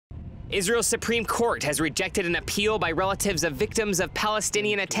Israel's Supreme Court has rejected an appeal by relatives of victims of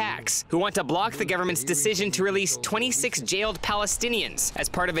Palestinian attacks who want to block the government's decision to release 26 jailed Palestinians as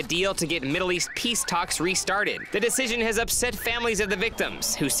part of a deal to get Middle East peace talks restarted. The decision has upset families of the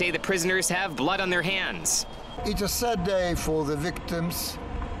victims, who say the prisoners have blood on their hands. It's a sad day for the victims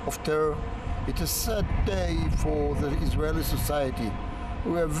of terror. It's a sad day for the Israeli society.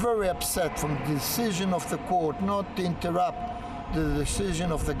 We are very upset from the decision of the court not to interrupt the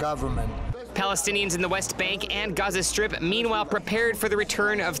decision of the government. Palestinians in the West Bank and Gaza Strip meanwhile prepared for the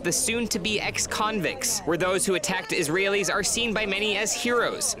return of the soon-to-be ex-convicts, where those who attacked Israelis are seen by many as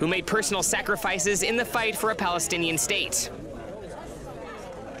heroes who made personal sacrifices in the fight for a Palestinian state.